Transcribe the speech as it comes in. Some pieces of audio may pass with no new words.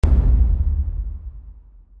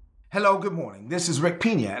Hello, good morning. This is Rick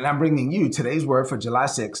Pina, and I'm bringing you today's word for July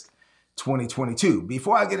 6th, 2022.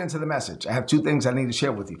 Before I get into the message, I have two things I need to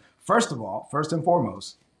share with you. First of all, first and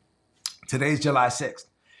foremost, today's July 6th.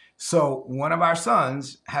 So one of our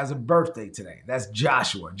sons has a birthday today. That's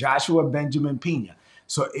Joshua Benjamin Pina.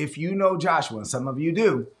 So if you know Joshua, and some of you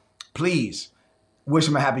do, please wish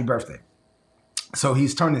him a happy birthday. So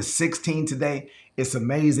he's turning 16 today. It's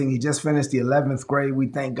amazing. He just finished the 11th grade. We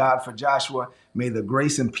thank God for Joshua. May the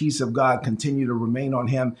grace and peace of God continue to remain on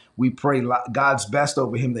him. We pray God's best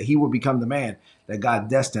over him, that he will become the man that God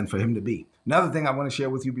destined for him to be. Another thing I want to share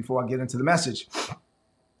with you before I get into the message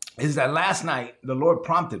is that last night, the Lord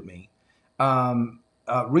prompted me.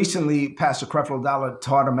 Recently, Pastor Creflo Dollar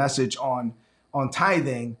taught a message on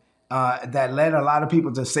tithing that led a lot of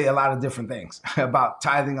people to say a lot of different things about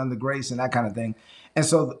tithing under grace and that kind of thing. And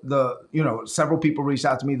so several people reached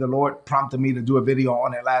out to me. The Lord prompted me to do a video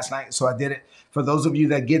on it last night. So I did it. For those of you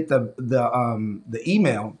that get the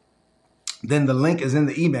email, then the link is in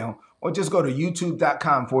the email, or just go to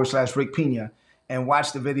youtube.com/Rick Pina and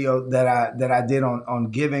watch the video that I did on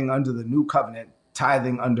giving under the new covenant,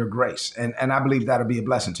 tithing under grace. And I believe that'll be a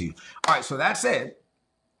blessing to you. All right. So that said,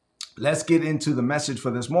 let's get into the message for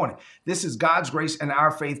this morning. This is God's Grace and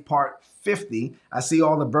Our Faith, part 50. I see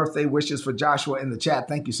all the birthday wishes for Joshua in the chat.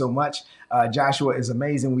 Thank you so much. Joshua is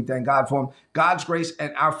amazing. We thank God for him. God's Grace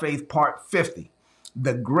and Our Faith, part 50.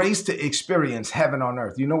 The grace to experience heaven on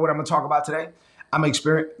earth. You know what I'm going to talk about today? I'm going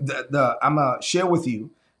to share with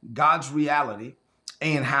you God's reality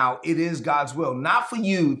and how it is God's will, not for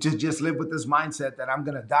you to just live with this mindset that I'm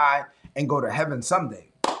going to die and go to heaven someday.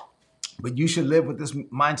 But you should live with this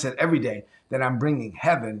mindset every day that I'm bringing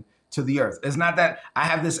heaven to the earth. It's not that I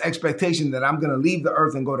have this expectation that I'm going to leave the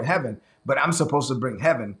earth and go to heaven, but I'm supposed to bring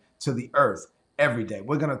heaven to the earth every day.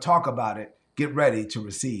 We're going to talk about it. Get ready to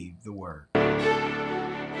receive the word.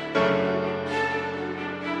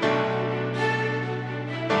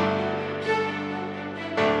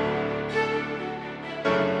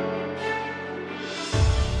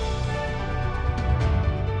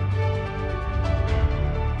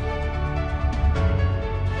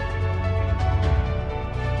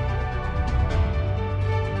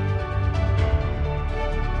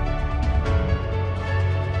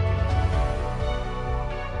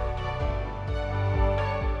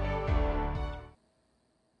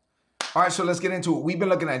 All right, so let's get into it. We've been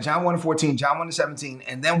looking at John 1:14, John 1:17,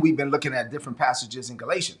 and then we've been looking at different passages in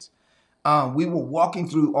Galatians. We were walking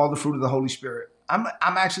through all the fruit of the Holy Spirit. I'm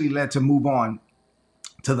actually led to move on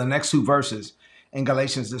to the next two verses in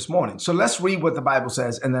Galatians this morning. So let's read what the Bible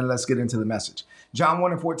says, and then let's get into the message. John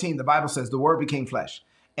 1:14, the Bible says, the Word became flesh,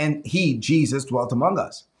 and he, Jesus, dwelt among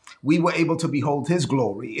us. We were able to behold his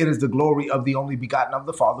glory. It is the glory of the only begotten of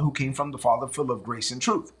the Father, who came from the Father, full of grace and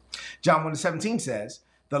truth. John 1:17 says,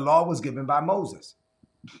 the law was given by Moses,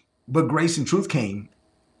 but grace and truth came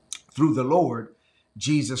through the Lord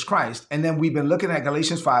Jesus Christ. And then we've been looking at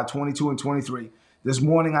Galatians 5:22 and 23. This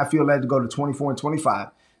morning, I feel led to go to 24 and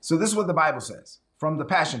 25. So this is what the Bible says from the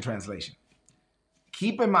Passion Translation.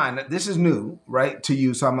 Keep in mind that this is new, right, to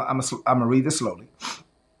you. So I'm going to read this slowly.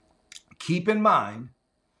 Keep in mind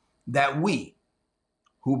that we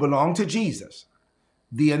who belong to Jesus,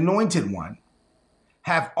 the Anointed One,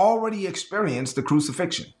 have already experienced the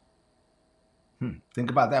crucifixion. Think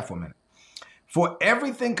about that for a minute. For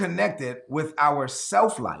everything connected with our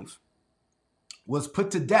self-life was put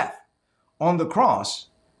to death on the cross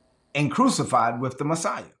and crucified with the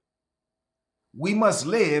Messiah. We must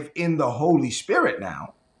live in the Holy Spirit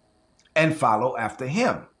now and follow after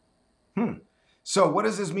him. So what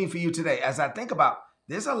does this mean for you today? As I think about,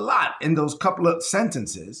 there's a lot in those couple of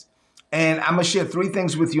sentences, and I'm going to share three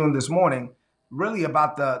things with you in this morning, really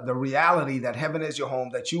about the reality that heaven is your home,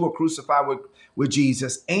 that you were crucified with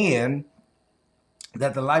Jesus, and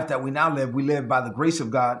that the life that we now live, we live by the grace of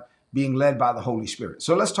God, being led by the Holy Spirit.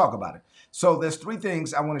 So let's talk about it. So there's three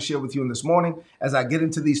things I want to share with you in this morning. As I get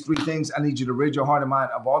into these three things, I need you to rid your heart and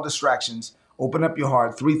mind of all distractions. Open up your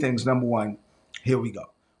heart. Three things. Number one, here we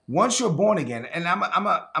go. Once you're born again, and I'm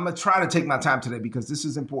going to try to take my time today because this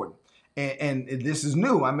is important. And this is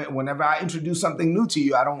new. I mean, whenever I introduce something new to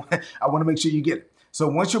you, I want to make sure you get it. So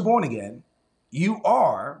once you're born again, you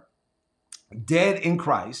are dead in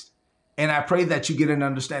Christ. And I pray that you get an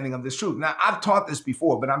understanding of this truth. Now, I've taught this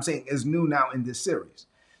before, but I'm saying it's new now in this series.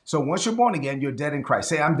 So once you're born again, you're dead in Christ.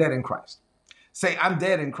 Say, I'm dead in Christ. Say, I'm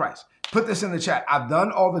dead in Christ. Put this in the chat. I've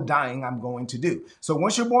done all the dying I'm going to do. So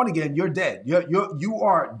once you're born again, you're dead. You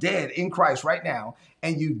are dead in Christ right now.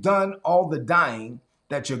 And you've done all the dying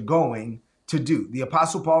that you're going to do. The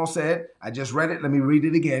Apostle Paul said, I just read it. Let me read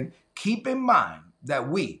it again. Keep in mind that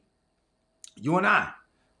you and I,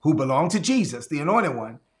 who belong to Jesus, the Anointed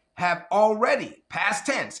One, have already, past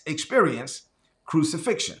tense, experienced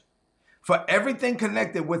crucifixion. For everything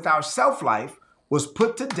connected with our self-life was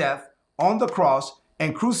put to death on the cross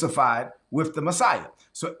and crucified with the Messiah.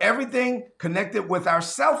 So everything connected with our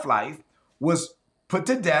self-life was put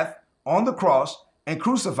to death on the cross and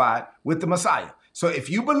crucified with the Messiah. So if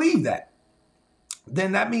you believe that,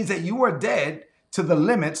 then that means that you are dead to the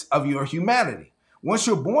limits of your humanity. Once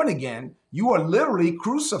you're born again, you are literally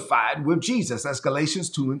crucified with Jesus. That's Galatians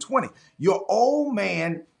 2:20. Your old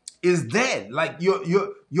man is dead. Like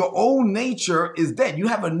your old nature is dead. You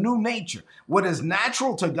have a new nature. What is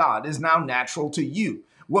natural to God is now natural to you.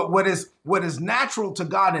 What is natural to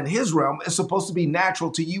God in his realm is supposed to be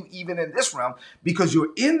natural to you even in this realm, because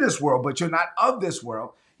you're in this world, but you're not of this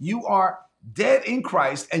world. You are dead in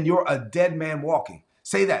Christ and you're a dead man walking.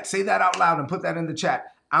 Say that out loud and put that in the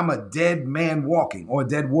chat. I'm a dead man walking, or a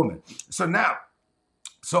dead woman.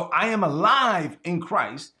 So I am alive in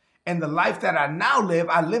Christ, and the life that I now live,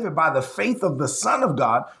 I live it by the faith of the Son of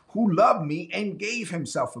God who loved me and gave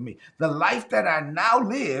himself for me. The life that I now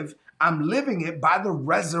live, I'm living it by the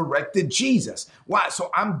resurrected Jesus. Why? So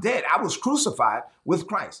I'm dead. I was crucified with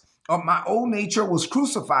Christ. My old nature was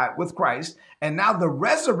crucified with Christ, and now the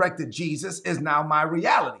resurrected Jesus is now my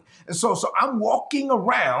reality. And so I'm walking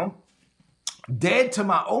around dead to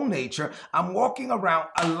my own nature. I'm walking around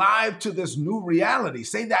alive to this new reality.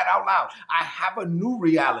 Say that out loud. I have a new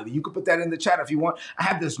reality. You can put that in the chat if you want. I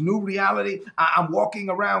have this new reality. I'm walking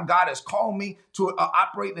around. God has called me to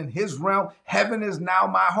operate in his realm. Heaven is now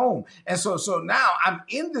my home. And so now I'm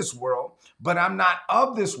in this world, but I'm not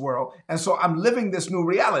of this world. And so I'm living this new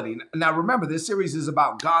reality. Now, remember, this series is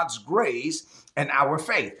about God's grace and our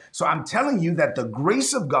faith. So I'm telling you that the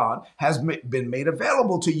grace of God has been made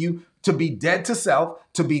available to you to be dead to self,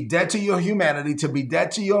 to be dead to your humanity, to be dead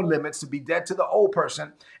to your limits, to be dead to the old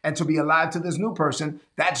person, and to be alive to this new person.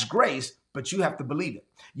 That's grace, but you have to believe it.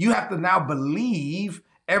 You have to now believe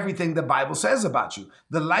everything the Bible says about you.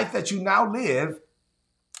 The life that you now live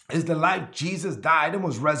is the life Jesus died and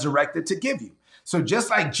was resurrected to give you. So just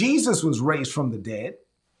like Jesus was raised from the dead,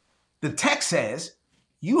 the text says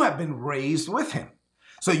you have been raised with him.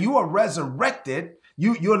 So you are resurrected.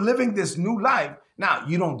 You're living this new life. Now,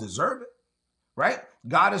 you don't deserve it, right?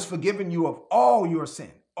 God has forgiven you of all your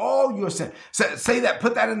sin. All your sin. Say that,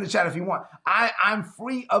 put that in the chat if you want. I'm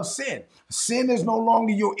free of sin. Sin is no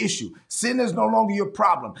longer your issue. Sin is no longer your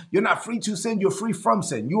problem. You're not free to sin. You're free from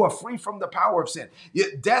sin. You are free from the power of sin.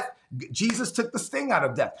 Death, Jesus took the sting out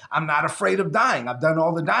of death. I'm not afraid of dying. I've done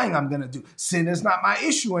all the dying I'm going to do. Sin is not my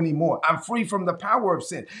issue anymore. I'm free from the power of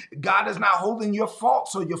sin. God is not holding your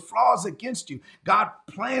faults or your flaws against you. God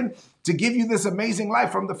planned to give you this amazing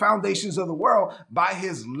life from the foundations of the world by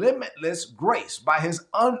his limitless grace, by his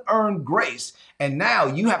unearned grace. And now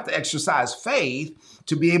you have to exercise faith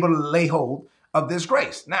to be able to lay hold of this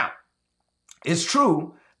grace. Now, it's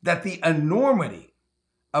true that the enormity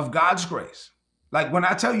of God's grace, like when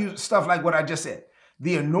I tell you stuff like what I just said,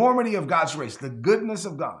 the enormity of God's grace, the goodness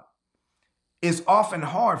of God, is often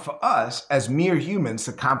hard for us as mere humans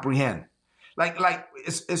to comprehend. Like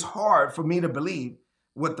it's hard for me to believe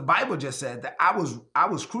what the Bible just said, that I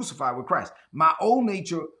was crucified with Christ. My old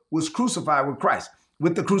nature was crucified with Christ,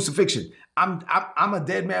 with the crucifixion. I'm a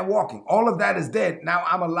dead man walking. All of that is dead. Now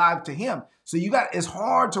I'm alive to him. So it's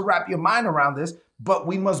hard to wrap your mind around this, but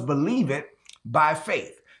we must believe it by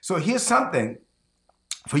faith. So here's something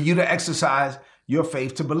for you to exercise your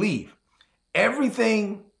faith to believe.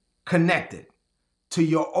 Everything connected to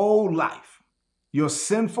your old life, your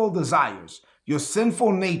sinful desires, your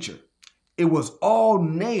sinful nature, it was all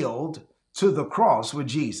nailed to the cross with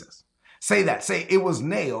Jesus. Say that. Say it was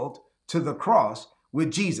nailed to the cross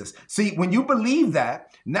with Jesus. See, when you believe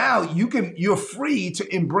that, now you're free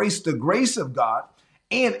to embrace the grace of God,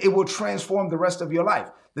 and it will transform the rest of your life.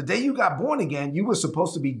 The day you got born again, you were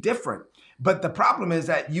supposed to be different. But the problem is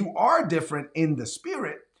that you are different in the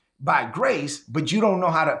spirit by grace, but you don't know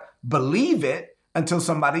how to believe it until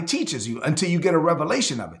somebody teaches you, until you get a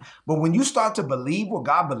revelation of it. But when you start to believe what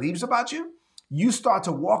God believes about you, you start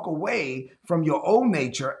to walk away from your old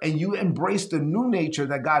nature and you embrace the new nature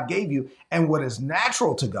that God gave you. And what is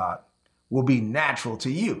natural to God will be natural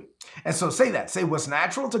to you. And so say that. Say what's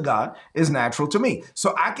natural to God is natural to me.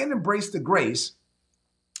 So I can embrace the grace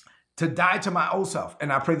to die to my old self.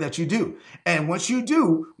 And I pray that you do. And once you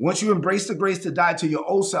do, once you embrace the grace to die to your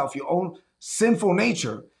old self, your own sinful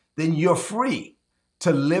nature, then you're free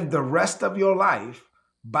to live the rest of your life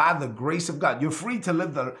by the grace of God. You're free to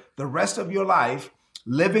live the rest of your life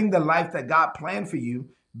living the life that God planned for you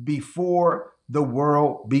before the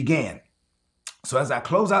world began. So as I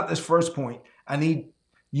close out this first point, I need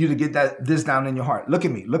you to get this down in your heart. Look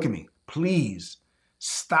at me. Look at me. Please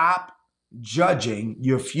stop judging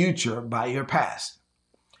your future by your past.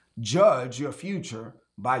 Judge your future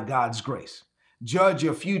by God's grace. Judge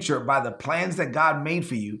your future by the plans that God made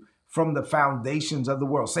for you from the foundations of the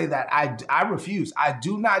world. Say that I refuse. I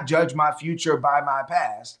do not judge my future by my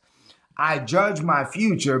past. I judge my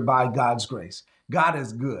future by God's grace. God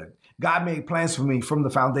is good. God made plans for me from the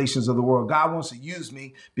foundations of the world. God wants to use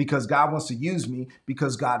me because God wants to use me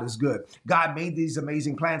because God is good. God made these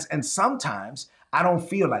amazing plans. And sometimes I don't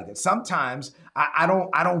feel like it. Sometimes I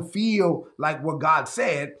don't feel like what God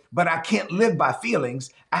said, but I can't live by feelings.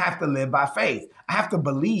 I have to live by faith. I have to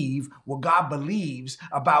believe what God believes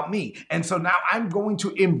about me. And so now I'm going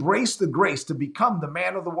to embrace the grace to become the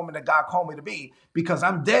man or the woman that God called me to be, because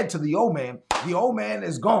I'm dead to the old man. The old man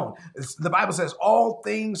is gone. The Bible says all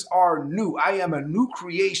things are new. I am a new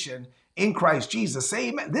creation in Christ Jesus. Say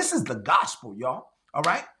amen. This is the gospel, y'all. All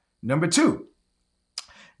right. Number 2,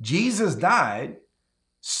 Jesus died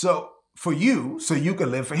for you so you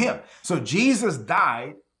can live for him. So Jesus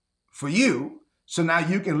died for you so now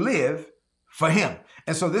you can live for him.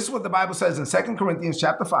 And so this is what the Bible says in 2 Corinthians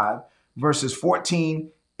chapter 5, verses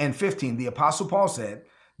 14 and 15. The Apostle Paul said,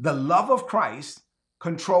 the love of Christ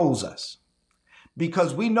controls us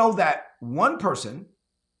because we know that one person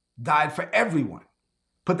died for everyone.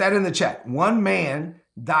 Put that in the chat. One man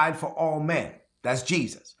died for all men. That's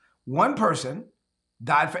Jesus. One person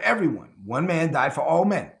died for everyone. One man died for all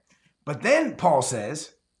men. But then Paul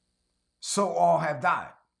says, so all have died.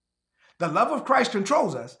 The love of Christ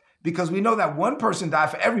controls us because we know that one person died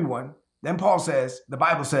for everyone. Then Paul says, the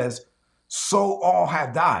Bible says, so all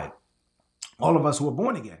have died. All of us who are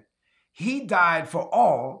born again. He died for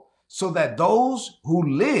all so that those who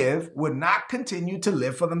live would not continue to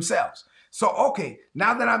live for themselves. So, okay,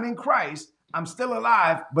 now that I'm in Christ, I'm still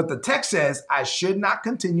alive, but the text says I should not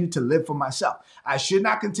continue to live for myself. I should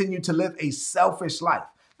not continue to live a selfish life.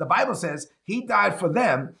 The Bible says he died for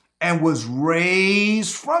them and was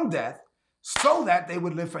raised from death so that they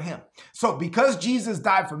would live for him. So because Jesus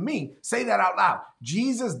died for me, say that out loud.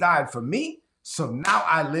 Jesus died for me, so now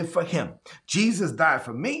I live for him. Jesus died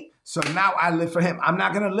for me, so now I live for him. I'm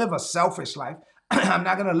not going to live a selfish life. I'm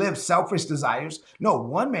not going to live selfish desires. No,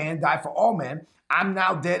 one man died for all men. I'm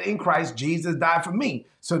now dead in Christ. Jesus died for me.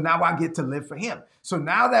 So now I get to live for him. So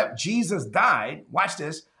now that Jesus died, watch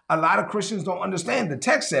this. A lot of Christians don't understand. The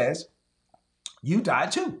text says, you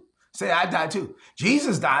died too. Say, I died too.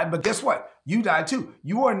 Jesus died, but guess what? You died too.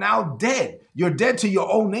 You are now dead. You're dead to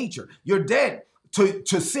your own nature. You're dead to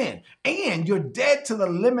sin. And you're dead to the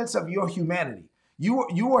limits of your humanity.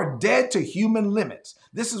 You are dead to human limits.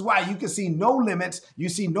 This is why you can see no limits. You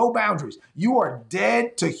see no boundaries. You are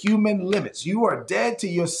dead to human limits. You are dead to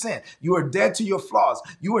your sin. You are dead to your flaws.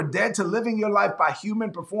 You are dead to living your life by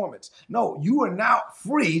human performance. No, you are now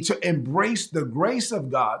free to embrace the grace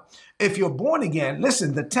of God. If you're born again,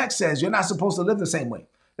 listen, the text says you're not supposed to live the same way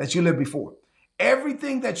that you lived before.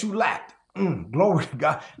 Everything that you lacked, glory to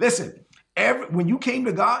God. Listen, when you came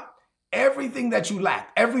to God, everything that you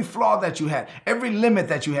lacked, every flaw that you had, every limit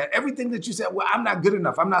that you had, everything that you said, well, I'm not good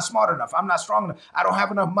enough. I'm not smart enough. I'm not strong enough. I don't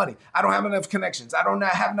have enough money. I don't have enough connections. I don't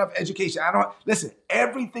have enough education. Listen,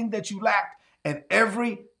 everything that you lacked and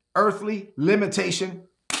every earthly limitation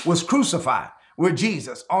was crucified with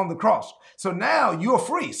Jesus on the cross. So now you're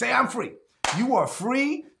free. Say, I'm free. You are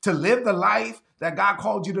free to live the life that God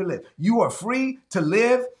called you to live. You are free to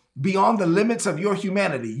live beyond the limits of your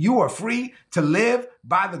humanity. You are free to live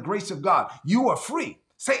by the grace of God. You are free.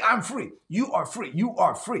 Say, I'm free. You are free. You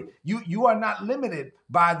are free. You are not limited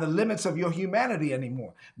by the limits of your humanity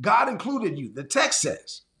anymore. God included you. The text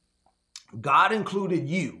says, God included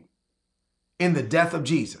you in the death of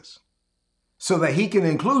Jesus so that he can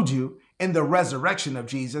include you in the resurrection of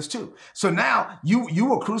Jesus too. So now you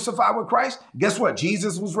were crucified with Christ. Guess what?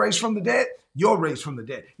 Jesus was raised from the dead. You're raised from the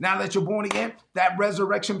dead. Now that you're born again, that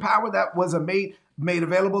resurrection power that was made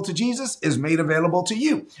available to Jesus is made available to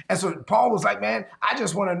you. And so Paul was like, man, I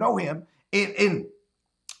just want to know him in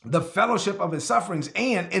the fellowship of his sufferings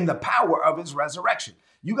and in the power of his resurrection.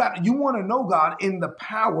 You want to know God in the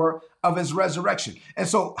power of his resurrection. And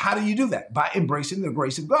so how do you do that? By embracing the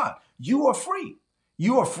grace of God. You are free.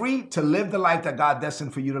 You are free to live the life that God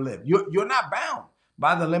destined for you to live. You're not bound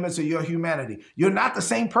by the limits of your humanity. You're not the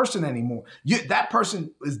same person anymore. That person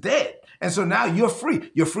is dead. And so now you're free.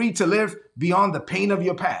 You're free to live beyond the pain of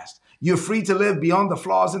your past. You're free to live beyond the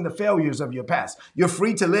flaws and the failures of your past. You're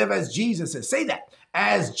free to live as Jesus is. Say that.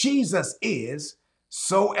 As Jesus is,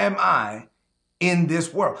 so am I in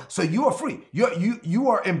this world. So you are free. You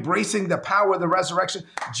are embracing the power of the resurrection.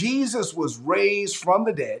 Jesus was raised from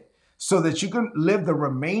the dead so that you can live the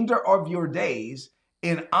remainder of your days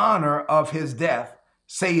in honor of his death.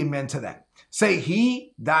 Say amen to that. Say,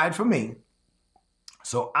 he died for me,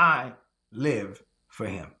 so I live for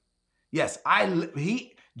him. Yes,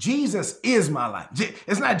 Jesus is my life.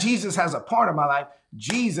 It's not Jesus has a part of my life.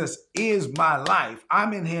 Jesus is my life.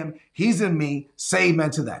 I'm in him. He's in me. Say amen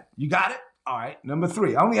to that. You got it? All right. Number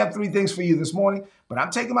 3. I only have 3 things for you this morning, but I'm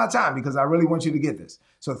taking my time because I really want you to get this.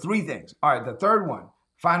 So 3 things. All right. The third one,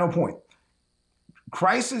 final point.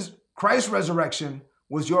 Christ's resurrection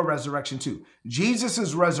was your resurrection too.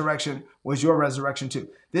 Jesus's resurrection was your resurrection too.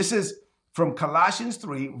 This is from Colossians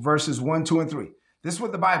 3, verses 1, 2, and 3. This is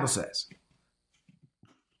what the Bible says.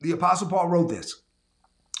 The Apostle Paul wrote this.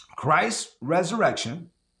 Christ's resurrection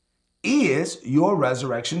is your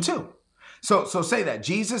resurrection too. So say that.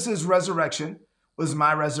 Jesus' resurrection was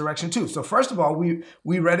my resurrection too. So first of all,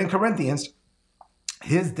 we read in Corinthians,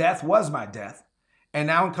 his death was my death. And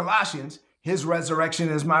now in Colossians, his resurrection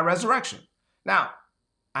is my resurrection. Now,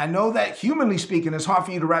 I know that humanly speaking, it's hard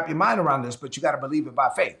for you to wrap your mind around this, but you got to believe it by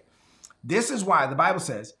faith. This is why the Bible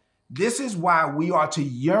says, this is why we are to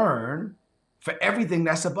yearn for everything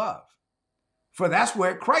that's above. For that's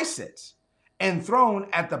where Christ sits, enthroned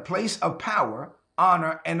at the place of power,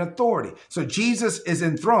 honor, and authority. So Jesus is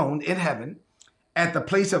enthroned in heaven at the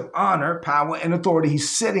place of honor, power, and authority. He's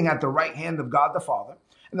sitting at the right hand of God the Father.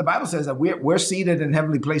 And the Bible says that we're seated in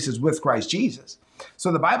heavenly places with Christ Jesus.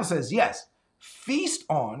 So the Bible says, yes, feast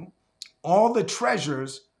on all the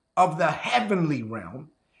treasures of the heavenly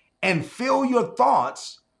realm and fill your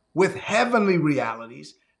thoughts with heavenly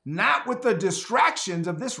realities, not with the distractions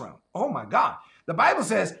of this realm. Oh my God. The Bible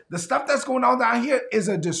says the stuff that's going on down here is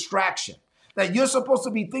a distraction, that you're supposed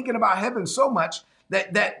to be thinking about heaven so much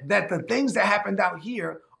that the things that happen down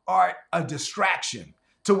here are a distraction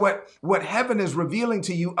to what heaven is revealing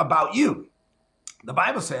to you about you. The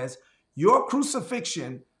Bible says your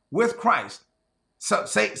crucifixion with Christ. So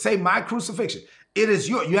say my crucifixion. It is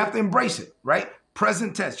you have to embrace it, right?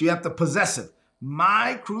 Present tense. You have to possess it.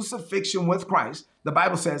 My crucifixion with Christ, the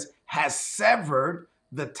Bible says, has severed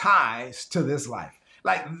the ties to this life.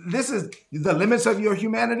 Like, this is the limits of your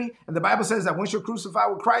humanity. And the Bible says that once you're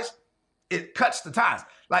crucified with Christ, it cuts the ties.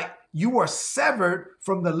 Like, you are severed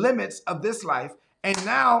from the limits of this life. And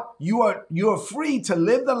now you are free to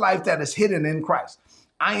live the life that is hidden in Christ.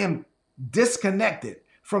 I am disconnected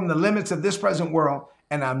from the limits of this present world,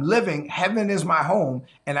 and I'm living, heaven is my home,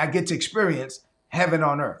 and I get to experience heaven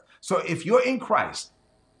on earth. So if you're in Christ,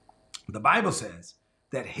 the Bible says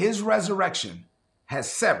that his resurrection has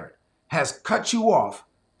severed, has cut you off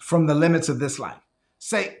from the limits of this life.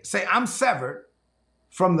 Say, I'm severed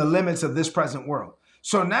from the limits of this present world.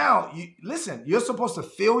 So now, listen, you're supposed to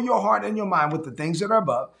fill your heart and your mind with the things that are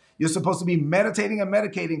above. You're supposed to be meditating and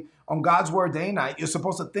medicating on God's word day and night. You're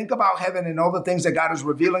supposed to think about heaven and all the things that God is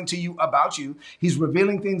revealing to you about you. He's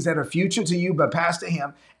revealing things that are future to you, but past to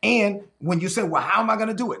him. And when you say, well, how am I going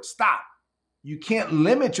to do it? Stop. You can't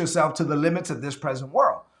limit yourself to the limits of this present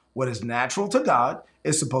world. What is natural to God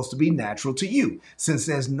is supposed to be natural to you. Since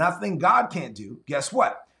there's nothing God can't do, guess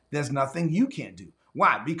what? There's nothing you can't do.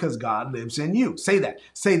 Why? Because God lives in you. Say that.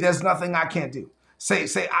 Say, there's nothing I can't do. Say,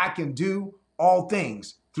 I can do all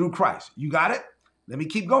things through Christ. You got it? Let me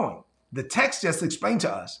keep going. The text just explained to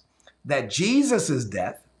us that Jesus's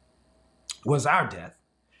death was our death,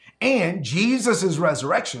 and Jesus's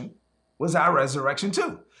resurrection was our resurrection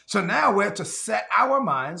too. So now we're to set our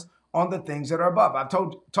minds on the things that are above. I've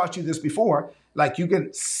taught you this before. Like, you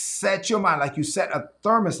can set your mind, like you set a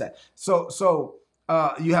thermostat. So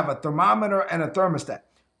you have a thermometer and a thermostat.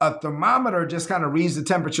 A thermometer just kind of reads the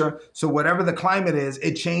temperature. So whatever the climate is,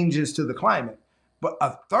 it changes to the climate. But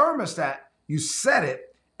a thermostat, you set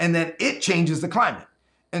it and then it changes the climate.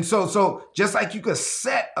 And so just like you could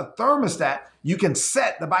set a thermostat, you can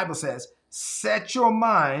set, the Bible says, set your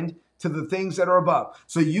mind to the things that are above.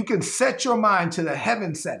 So you can set your mind to the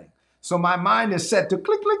heaven setting. So my mind is set to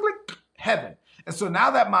click, click, click, heaven. And so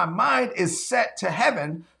now that my mind is set to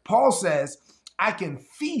heaven, Paul says, I can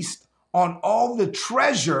feast on all the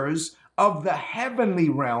treasures of the heavenly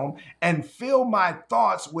realm and fill my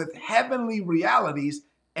thoughts with heavenly realities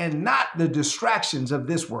and not the distractions of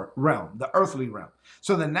this realm, the earthly realm.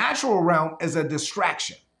 So the natural realm is a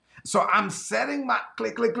distraction. So I'm setting my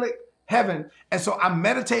click, click, click, heaven. And so I'm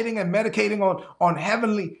meditating and medicating on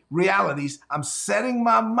heavenly realities. I'm setting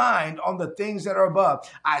my mind on the things that are above.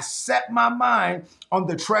 I set my mind on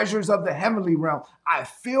the treasures of the heavenly realm. I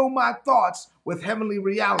fill my thoughts with heavenly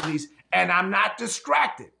realities, and I'm not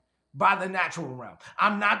distracted by the natural realm.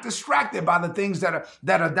 I'm not distracted by the things that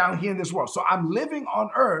are down here in this world. So I'm living on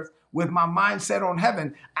earth with my mind set on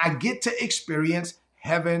heaven. I get to experience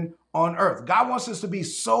heaven on earth. God wants us to be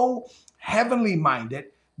so heavenly minded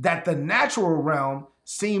that the natural realm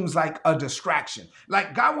seems like a distraction.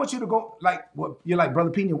 Like God wants you to go, like, what you're like, Brother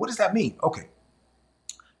Pina, what does that mean? Okay,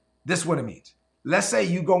 this is what it means. Let's say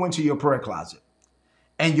you go into your prayer closet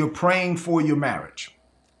and you're praying for your marriage.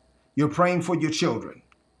 You're praying for your children.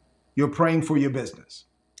 You're praying for your business.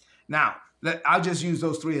 Now, I'll just use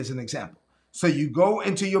those three as an example. So you go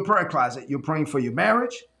into your prayer closet, you're praying for your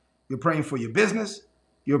marriage, you're praying for your business,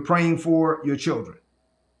 you're praying for your children.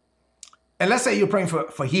 And let's say you're praying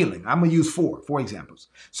for healing. I'm going to use four examples.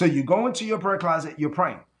 So you go into your prayer closet, you're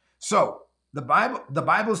praying. So the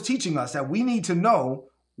Bible's teaching us that we need to know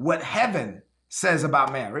what heaven says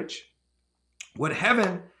about marriage, what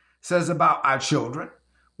heaven says about our children,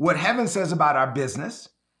 what heaven says about our business,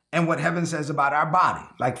 and what heaven says about our body,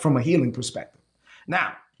 like from a healing perspective.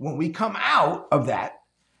 Now, when we come out of that,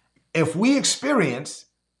 if we experience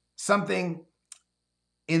something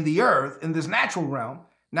in the earth, in this natural realm,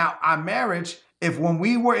 now our marriage, if when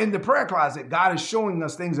we were in the prayer closet, God is showing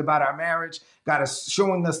us things about our marriage, God is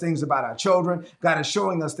showing us things about our children, God is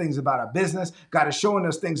showing us things about our business, God is showing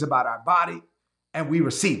us things about our body, and we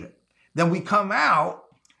receive it. Then we come out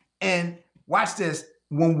and watch this.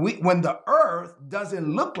 When the earth doesn't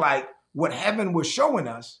look like what heaven was showing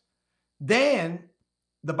us, then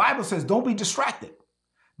the Bible says, don't be distracted.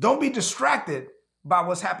 Don't be distracted by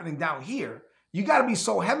what's happening down here. You got to be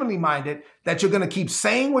so heavenly minded that you're going to keep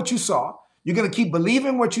saying what you saw. You're going to keep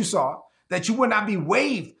believing what you saw, that you will not be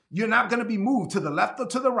waved. You're not going to be moved to the left or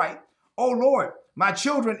to the right. Oh Lord, my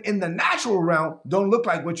children in the natural realm don't look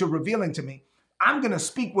like what you're revealing to me. I'm going to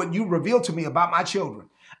speak what you reveal to me about my children.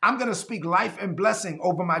 I'm going to speak life and blessing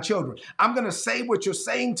over my children. I'm going to say what you're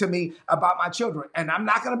saying to me about my children, and I'm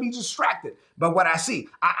not going to be distracted by what I see.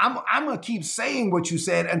 I'm going to keep saying what you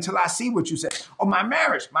said until I see what you said. Or my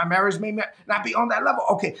marriage may not be on that level.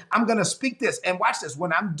 Okay, I'm going to speak this, and watch this.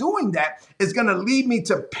 When I'm doing that, it's going to lead me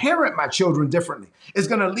to parent my children differently. It's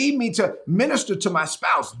going to lead me to minister to my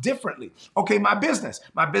spouse differently. Okay, my business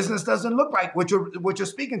doesn't look like what you're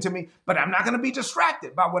speaking to me, but I'm not going to be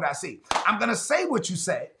distracted by what I see. I'm going to say what you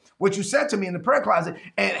said to me in the prayer closet,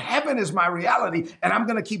 and heaven is my reality, and I'm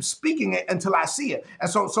going to keep speaking it until I see it. And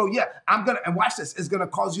so yeah, and watch this, it's going to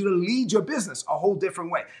cause you to lead your business a whole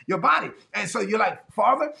different way, your body. And so you're like,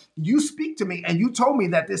 Father, you speak to me, and you told me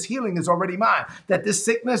that this healing is already mine, that this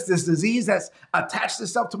sickness, this disease that's attached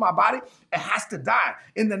itself to my body, it has to die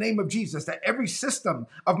in the name of Jesus, that every system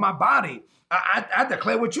of my body, I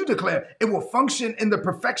declare what you declare. It will function in the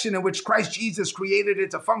perfection in which Christ Jesus created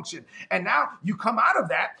it to function. And now you come out of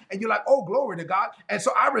that and you're like, oh, glory to God. And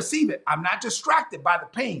so I receive it. I'm not distracted by the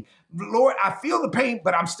pain. Lord, I feel the pain,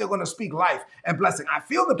 but I'm still going to speak life and blessing. I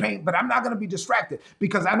feel the pain, but I'm not going to be distracted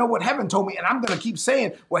because I know what heaven told me, and I'm going to keep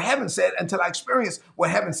saying what heaven said until I experience what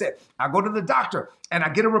heaven said. I go to the doctor and I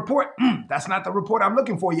get a report. That's not the report I'm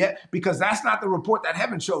looking for yet, because that's not the report that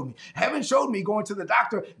heaven showed me. Heaven showed me going to the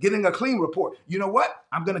doctor, getting a clean report. You know what?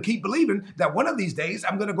 I'm going to keep believing that one of these days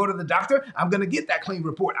I'm going to go to the doctor. I'm going to get that clean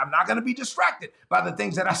report. I'm not going to be distracted by the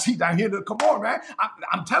things that I see down here. Come on, man.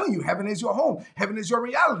 I'm telling you, heaven is your home. Heaven is your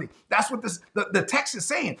reality. That's what the text is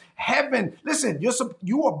saying. Heaven, listen,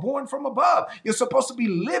 you are born from above. You're supposed to be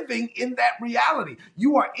living in that reality.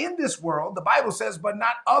 You are in this world, the Bible says, but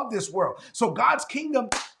not of this world. So God's kingdom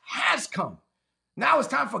has come. Now it's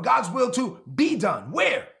time for God's will to be done.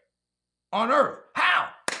 Where? On earth. How?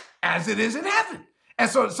 As it is in heaven. And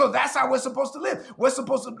so that's how we're supposed to live. We're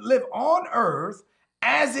supposed to live on earth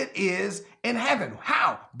as it is in heaven.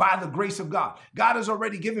 How? By the grace of God. God has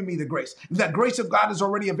already given me the grace. The grace of God is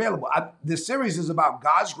already available. This series is about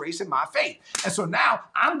God's grace and my faith. And so now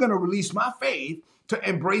I'm going to release my faith to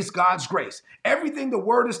embrace God's grace. Everything the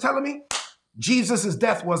word is telling me, Jesus'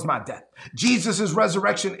 death was my death. Jesus'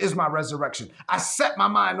 resurrection is my resurrection. I set my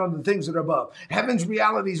mind on the things that are above. Heaven's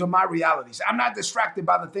realities are my realities. I'm not distracted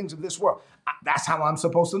by the things of this world. That's how I'm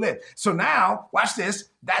supposed to live. So now, watch this.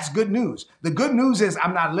 That's good news. The good news is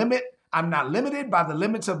I'm not limited by the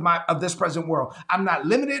limits of this present world. I'm not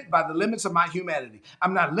limited by the limits of my humanity.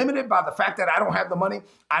 I'm not limited by the fact that I don't have the money,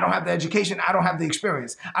 I don't have the education, I don't have the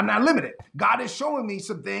experience. I'm not limited. God is showing me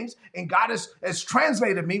some things, and God has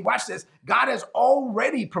translated me. Watch this. God has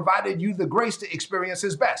already provided you the grace to experience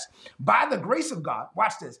his best. By the grace of God,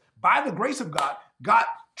 watch this. By the grace of God, God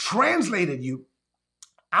translated you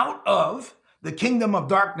out of the kingdom of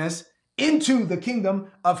darkness into the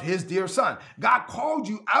kingdom of his dear son. God called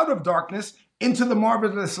you out of darkness into the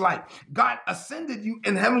marvelous light. God ascended you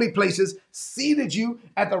in heavenly places, seated you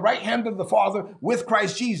at the right hand of the Father with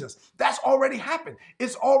Christ Jesus. That's already happened.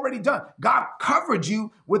 It's already done. God covered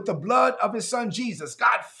you with the blood of his son Jesus.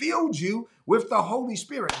 God filled you with the Holy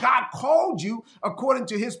Spirit. God called you according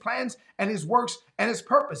to his plans and his works and his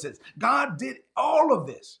purposes. God did all of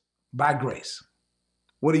this by grace.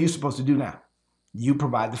 What are you supposed to do now? You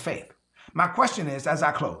provide the faith. My question is, as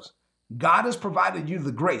I close, God has provided you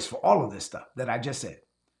the grace for all of this stuff that I just said.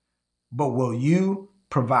 But will you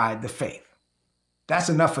provide the faith? That's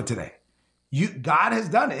enough for today. God has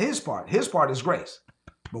done it, his part. His part is grace.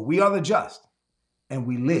 But we are the just, and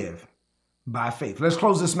we live by faith. Let's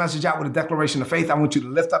close this message out with a declaration of faith. I want you to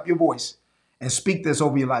lift up your voice and speak this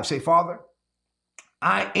over your life. Say, Father,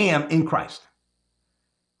 I am in Christ.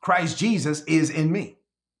 Christ Jesus is in me.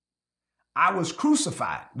 I was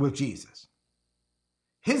crucified with Jesus.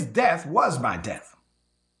 His death was my death.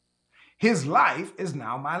 His life is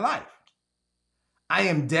now my life. I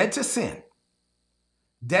am dead to sin,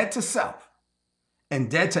 dead to self,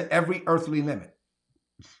 and dead to every earthly limit.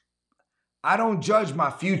 I don't judge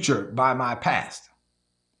my future by my past.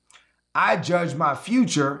 I judge my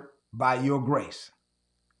future by your grace.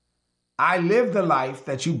 I live the life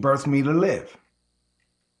that you birthed me to live.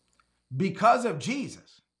 Because of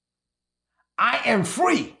Jesus, I am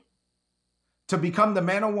free to become the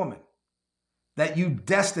man or woman that you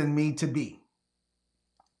destined me to be.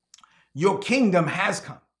 Your kingdom has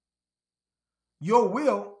come. Your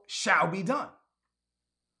will shall be done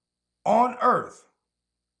on earth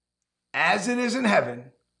as it is in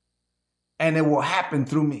heaven, and it will happen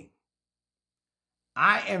through me.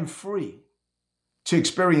 I am free to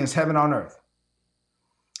experience heaven on earth.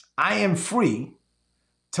 I am free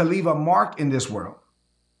to leave a mark in this world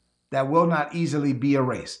that will not easily be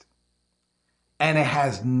erased. And it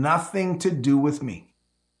has nothing to do with me,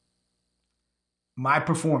 my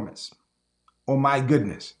performance, or my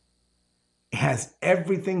goodness. It has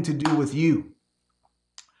everything to do with you,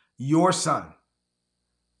 your son,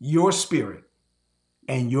 your spirit,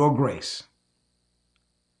 and your grace.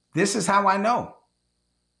 This is how I know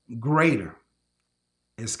greater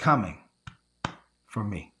is coming for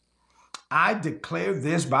me. I declare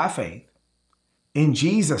this by faith in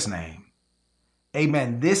Jesus' name.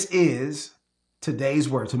 Amen. This is today's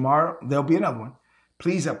word. Tomorrow, there'll be another one.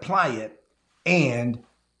 Please apply it and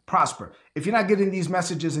prosper. If you're not getting these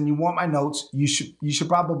messages and you want my notes, you should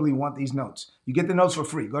probably want these notes. You get the notes for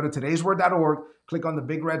free. Go to todaysword.org, click on the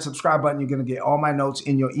big red subscribe button. You're going to get all my notes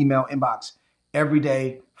in your email inbox every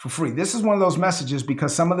day for free. This is one of those messages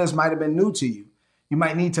because some of this might have been new to you. You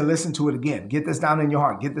might need to listen to it again. Get this down in your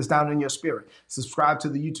heart. Get this down in your spirit. Subscribe to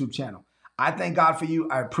the YouTube channel. I thank God for you.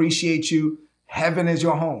 I appreciate you. Heaven is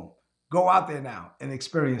your home. Go out there now and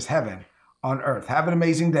experience heaven on earth. Have an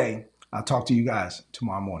amazing day. I'll talk to you guys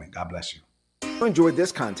tomorrow morning. God bless you. If you enjoyed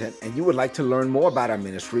this content and you would like to learn more about our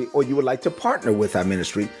ministry or you would like to partner with our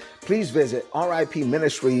ministry, please visit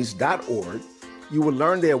ripministries.org. You will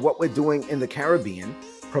learn there what we're doing in the Caribbean,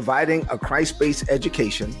 providing a Christ-based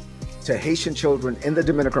education to Haitian children in the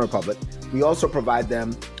Dominican Republic. We also provide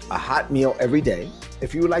them a hot meal every day.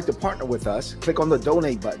 If you would like to partner with us, click on the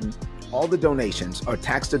donate button. All the donations are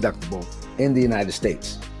tax deductible in the United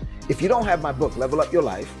States. If you don't have my book, Level Up Your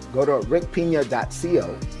Life, go to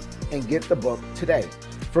rickpina.co and get the book today.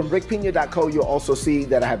 From rickpina.co, you'll also see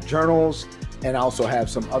that I have journals and I also have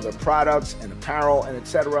some other products and apparel and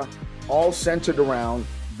etc., all centered around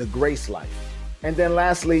the grace life. And then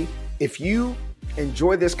lastly, if you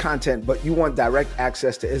enjoy this content, but you want direct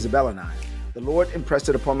access to Isabel and I, the Lord impressed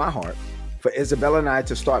it upon my heart for Isabel and I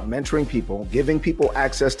to start mentoring people, giving people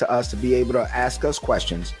access to us to be able to ask us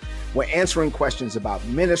questions. We're answering questions about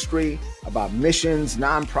ministry, about missions,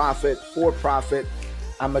 nonprofit, for-profit.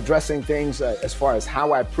 I'm addressing things as far as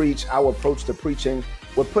how I preach, our approach to preaching.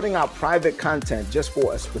 We're putting out private content just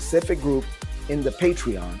for a specific group in the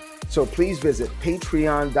Patreon. So please visit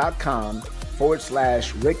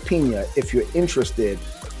patreon.com/Rick Pina if you're interested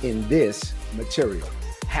in this material.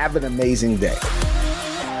 Have an amazing day.